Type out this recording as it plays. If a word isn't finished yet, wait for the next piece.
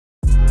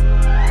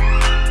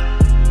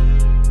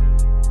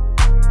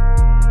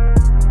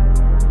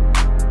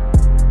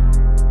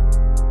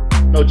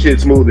Chid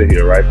Smooth in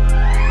here, right?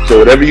 So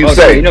whatever you say,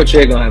 so you know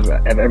Chid gonna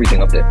have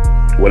everything up there.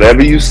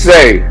 Whatever you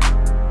say,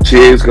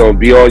 Chid's gonna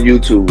be on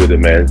YouTube with it,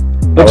 man.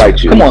 I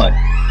like you. Come on.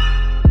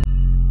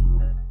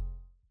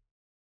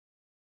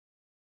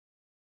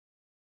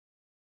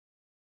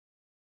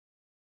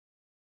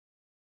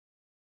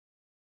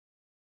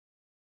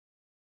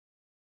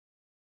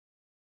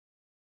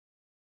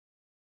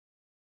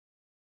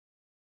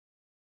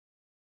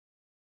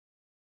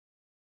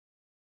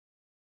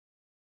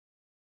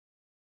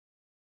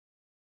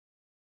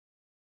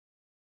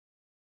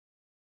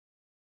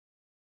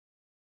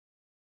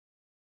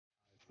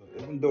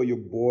 Even though your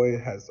boy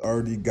has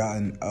already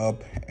gotten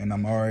up and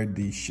I'm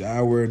already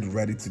showered,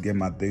 ready to get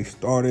my day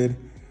started,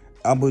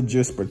 I will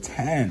just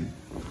pretend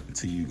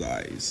to you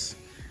guys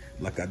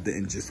like I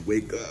didn't just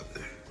wake up.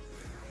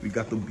 We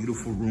got the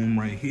beautiful room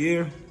right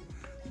here,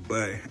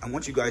 but I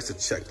want you guys to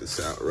check this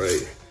out,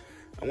 right?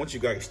 I want you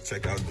guys to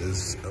check out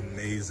this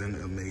amazing,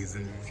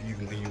 amazing view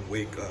when you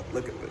wake up.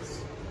 Look at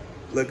this.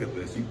 Look at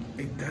this.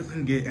 It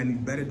doesn't get any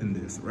better than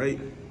this, right?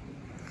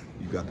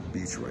 You got the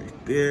beach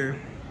right there.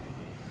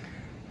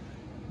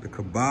 The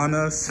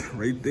cabanas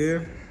right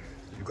there.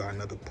 You got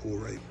another pool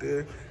right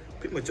there.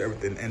 Pretty much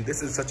everything. And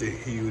this is such a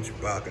huge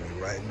balcony,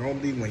 right?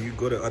 Normally when you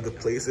go to other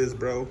places,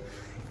 bro,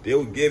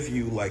 they'll give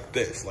you like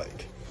this,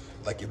 like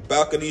your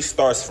balcony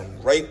starts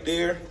from right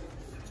there,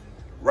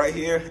 right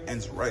here,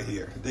 ends right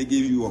here. They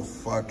give you a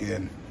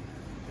fucking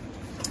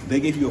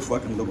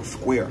little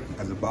square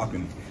as a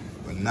balcony.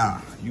 But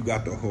nah, you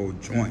got the whole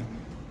joint.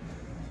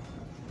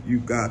 You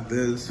got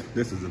this.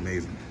 This is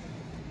amazing.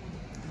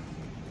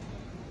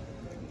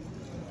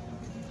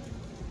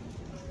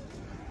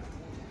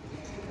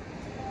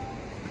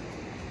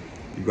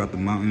 You got the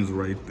mountains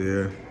right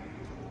there.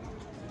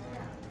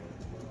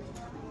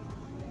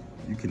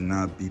 You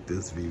cannot beat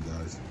this view,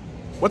 guys.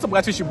 What's up,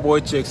 guys? It's your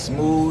boy, Chick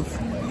Smooth.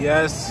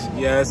 Yes.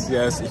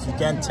 If you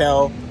can't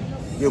tell,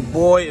 your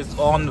boy is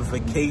on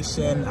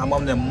vacation. I'm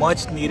on a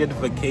much needed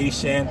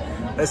vacation.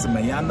 Listen,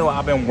 man, y'all know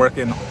I've been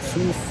working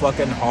too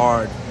fucking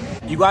hard.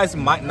 You guys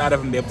might not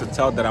even be able to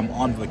tell that I'm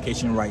on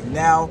vacation right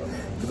now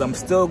because I'm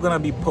still gonna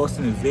be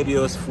posting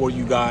videos for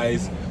you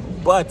guys.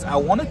 But I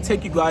want to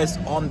take you guys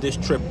on this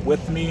trip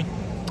with me.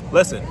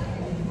 Listen,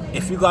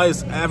 if you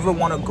guys ever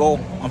want to go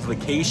on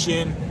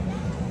vacation,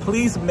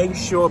 please make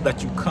sure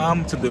that you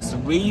come to this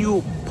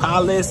RIU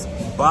Palace,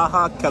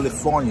 Baja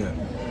California.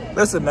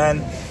 Listen, man,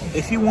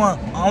 if you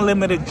want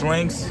unlimited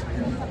drinks,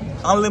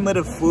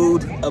 unlimited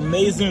food,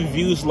 amazing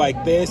views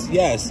like this,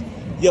 yes,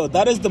 yo,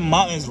 that is the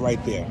mountains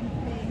right there.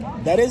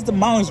 That is the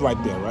mountains right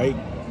there, right?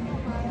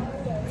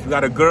 If you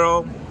got a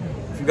girl,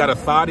 if you got a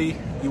thotty,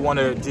 you want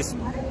to just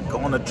go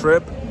on a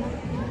trip,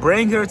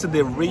 bring her to the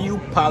RIU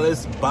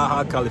Palace,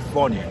 Baja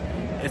California.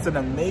 It's an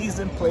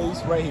amazing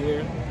place right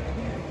here.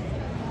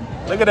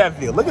 Look at that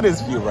view. Look at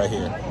this view right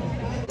here.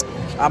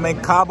 I'm in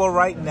CABO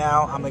right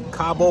now. I'm in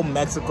CABO,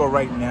 Mexico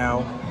right now.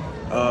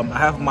 I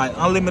have my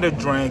unlimited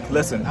drink.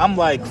 Listen, I'm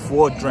like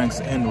 4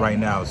 drinks in right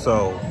now,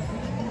 so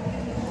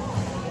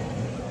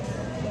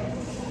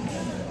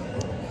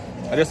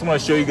I just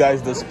want to show you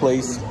guys this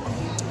place.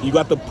 You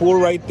got the pool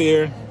right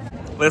there.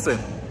 Listen,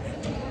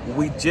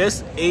 we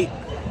just ate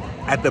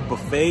at the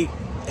buffet.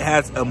 It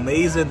has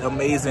amazing,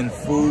 amazing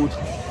food.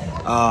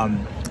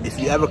 If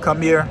you ever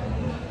come here,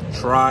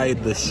 try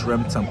the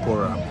shrimp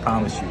tempura. I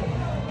promise you,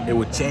 it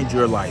will change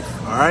your life.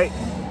 All right,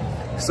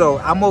 so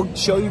I'm gonna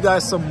show you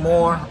guys some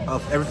more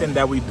of everything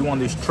that we do on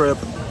this trip.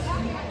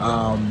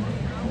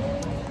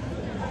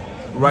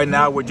 Right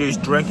now we're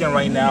just drinking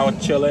right now,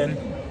 chilling,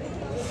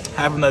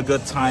 having a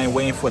good time,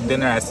 waiting for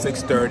dinner at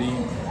 6:30.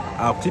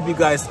 I'll keep you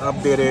guys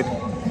updated,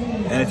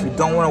 and if you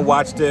don't want to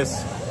watch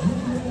this,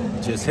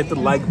 just hit the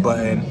like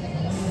button,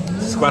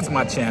 subscribe to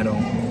my channel,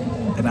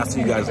 and I'll see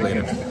you guys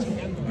later.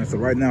 And so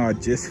right now I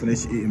just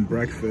finished eating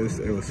breakfast.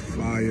 It was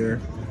fire.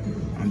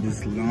 I'm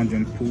just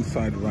lounging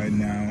poolside right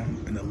now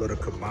in a little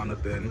cabana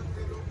thing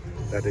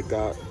that they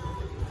got.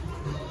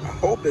 I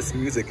hope this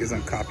music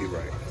isn't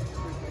copyright.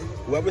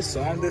 Whoever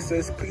song this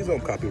is, please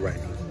don't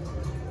copyright me.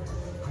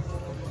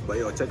 But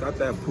yo, check out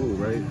that pool,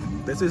 right?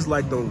 This is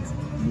like the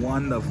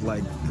one of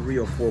like 3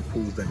 or 4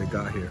 pools that they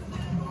got here.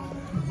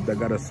 They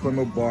got a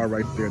swimmer bar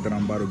right there that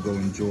I'm about to go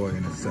enjoy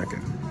in a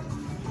second.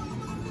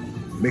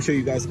 Make sure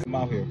you guys come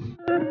out here.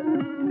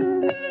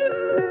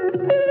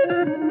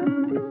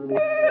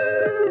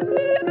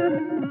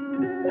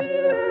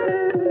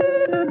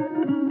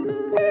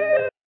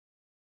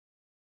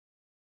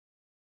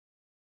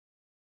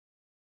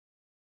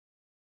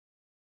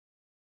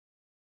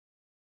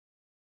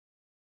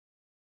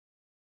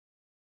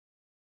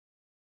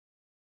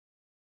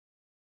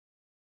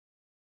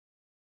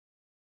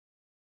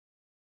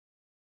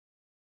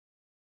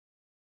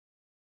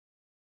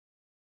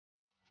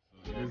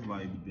 It's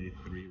like day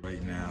 3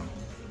 right now.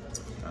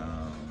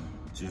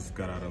 Just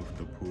got out of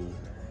the pool.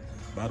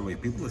 By the way,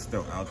 people are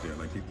still out there.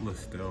 Like, people are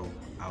still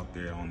out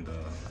there on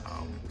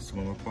the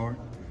swimmer part.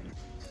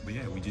 But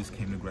yeah, we just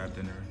came to grab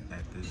dinner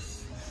at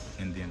this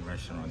Indian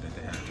restaurant that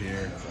they have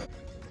here.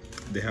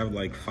 They have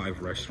like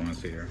 5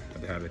 restaurants here.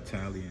 They have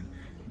Italian,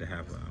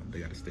 They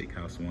got a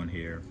steakhouse one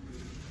here.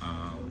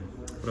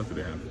 What else do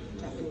they have?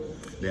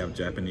 Japanese. They have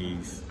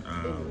Japanese.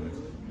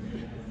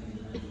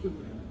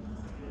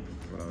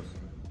 What else?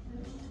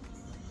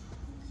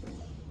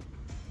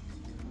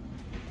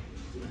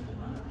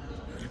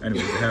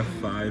 Anyway, they have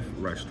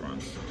 5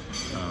 restaurants.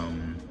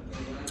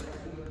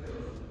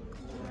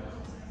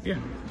 Yeah,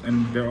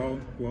 and they're all,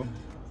 well,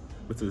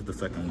 this is the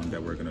second one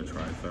that we're gonna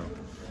try, so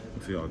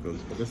we'll see how it goes.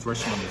 But this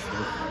restaurant is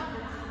dope.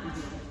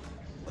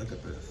 Look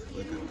at this,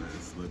 look at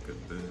this, look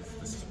at this.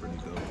 This is pretty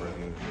dope right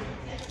here.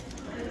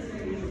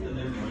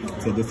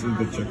 So this is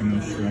the chicken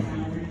and shrimp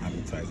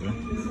appetizer.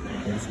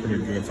 It's pretty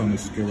good, it's on the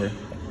skewer.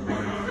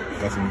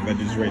 Got some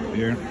veggies right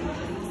there.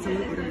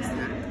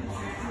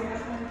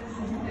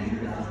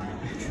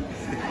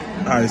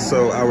 Alright,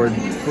 so our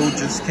food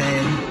just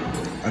came.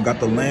 I got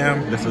the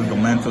lamb. This is the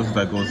lentils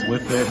that goes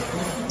with it.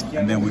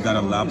 And then we got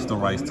a lobster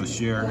rice to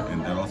share.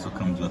 And that also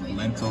comes with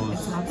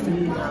lentils.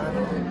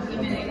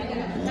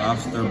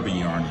 Lobster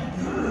biryani.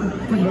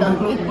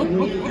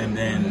 And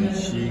then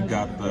she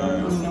got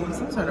the...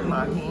 some sort of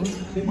mahi.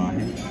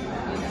 Mahi.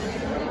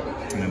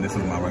 And then this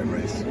is my white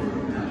rice.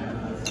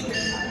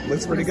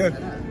 Looks pretty good.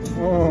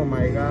 Oh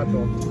my god.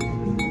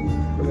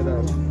 Look at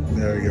that.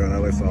 There we go.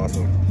 That looks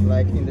awesome.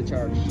 Like in the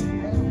charge.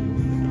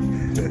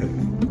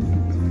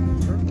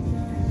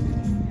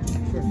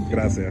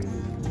 Gracias.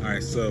 All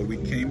right, so we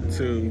came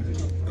to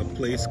a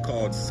place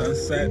called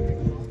Sunset.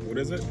 What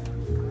is it?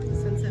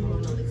 Sunset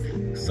Mona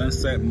Lisa.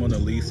 Sunset Mona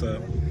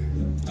Lisa.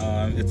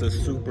 It's a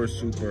super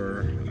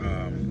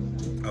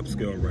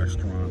upscale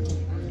restaurant.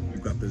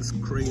 You've got this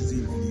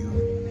crazy view,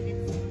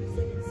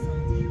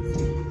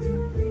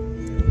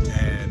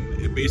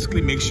 and it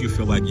basically makes you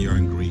feel like you're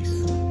in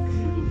Greece.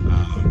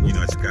 You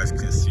know, as you guys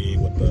can see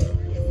with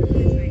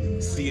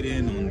the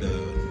seating on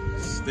the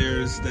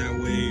stairs that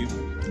way,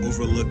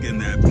 overlooking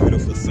that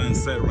beautiful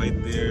sunset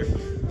right there,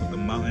 with the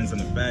mountains in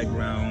the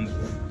background.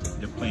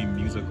 They're playing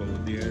music over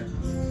there,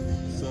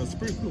 so it's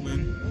pretty cool,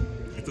 man.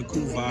 It's a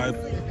cool vibe.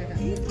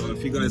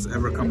 If you guys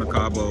ever come to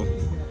Cabo,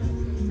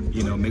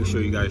 you know, make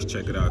sure you guys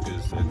check it out,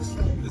 because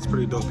it's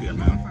pretty dope here,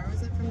 man.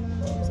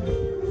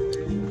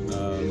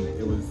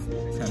 It was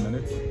 10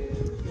 minutes.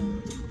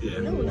 Yeah.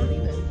 No, not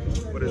even.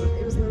 What is it?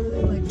 It was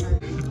literally like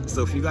 5 minutes.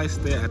 So if you guys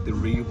stay at the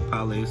RIU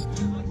Palace,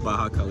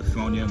 Baja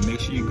California, make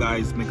sure you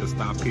guys make a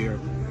stop here.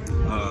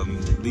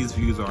 These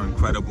views are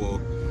incredible.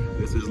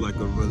 This is like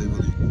a really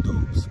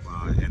dope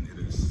spot, and it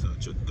is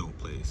such a dope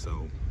place.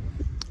 So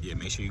yeah,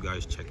 make sure you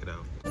guys check it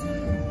out.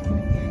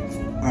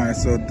 All right,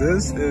 so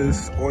this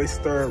is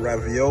oyster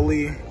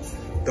ravioli.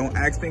 Don't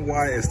ask me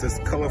why it's this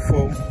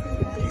colorful.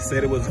 He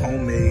said it was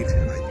homemade,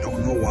 and I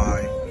don't know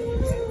why.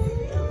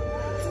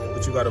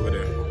 What you got over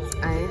there?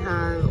 I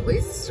have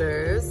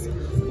oysters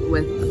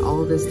with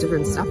all this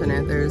different stuff in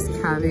it. There's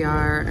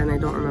caviar, and I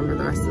don't remember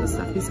the rest of the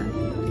stuff he said.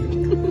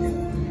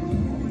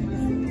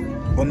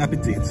 Bon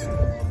appetit.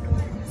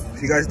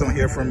 If you guys don't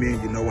hear from me,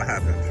 you know what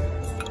happened.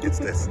 It's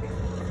this.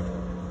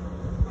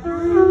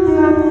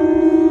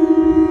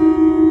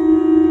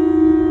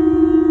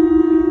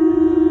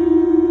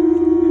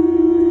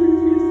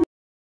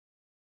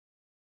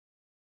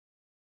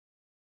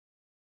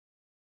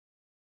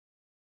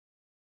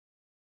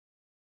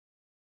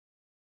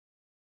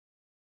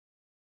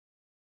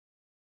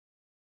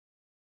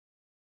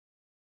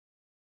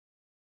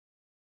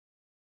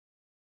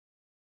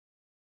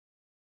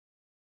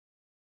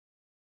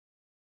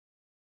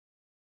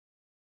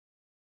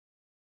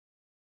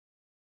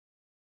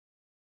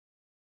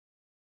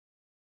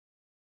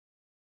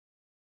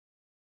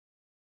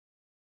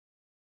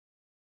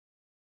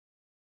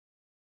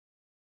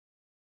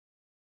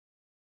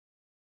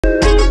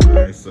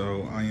 Alright,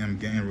 so I am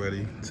getting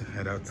ready to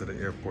head out to the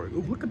airport.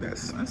 Ooh, look at that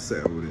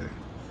sunset over there.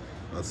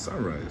 A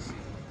sunrise.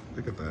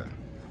 Look at that.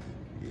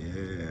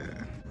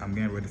 Yeah. I'm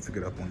getting ready to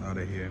get up on out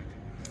of here.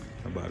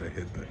 I'm about to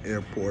hit the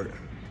airport.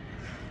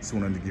 Just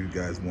wanted to give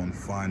you guys one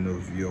final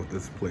view of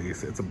this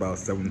place. It's about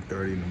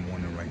 7:30 in the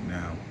morning right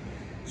now.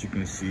 As you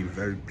can see,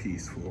 very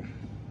peaceful.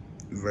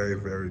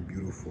 Very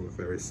beautiful,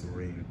 very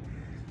serene.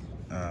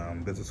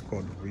 This is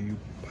called the RIU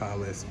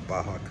Palace,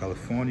 Baja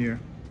California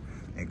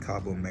in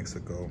Cabo,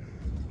 Mexico.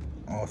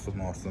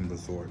 Awesome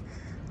resort.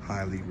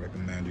 Highly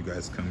recommend you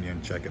guys come here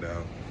and check it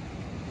out.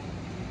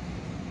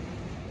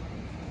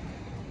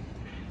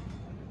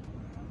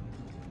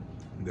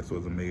 This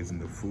was amazing.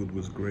 The food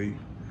was great.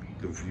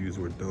 The views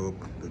were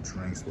dope. The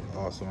drinks were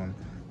awesome.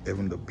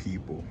 Even the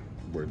people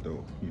were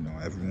dope. You know,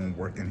 everyone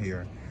working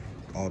here,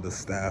 all the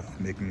staff,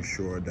 making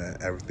sure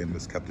that everything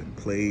was kept in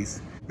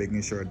place,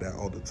 making sure that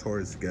all the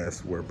tourist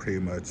guests were pretty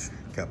much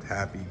kept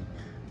happy.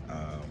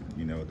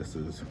 You know, it's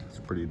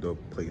a pretty dope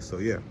place. So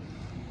yeah,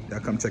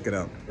 y'all come check it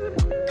out.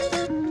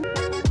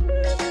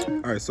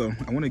 All right, so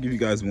I want to give you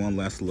guys one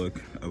last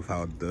look of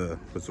how the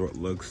resort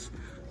looks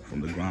from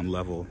the ground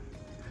level,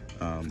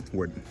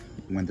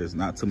 when there's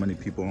not too many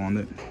people on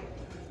it.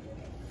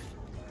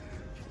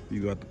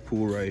 You got the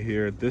pool right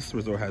here. This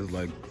resort has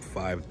like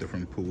 5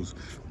 different pools,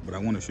 but I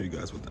want to show you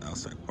guys what the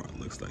outside part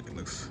looks like. It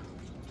looks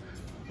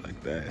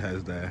like that. It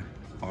has that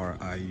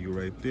RIU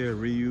right there,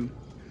 RIU.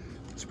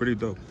 It's pretty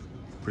dope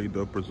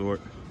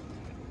resort.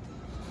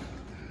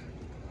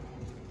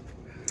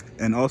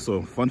 And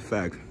also, fun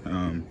fact,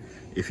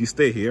 if you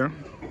stay here,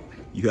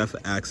 you have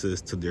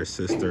access to their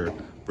sister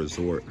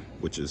resort,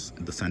 which is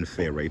the Santa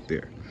Fe right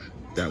there.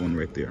 That one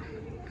right there.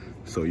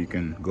 So you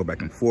can go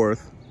back and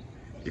forth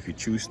if you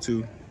choose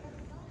to.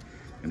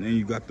 And then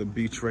you got the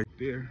beach right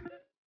there.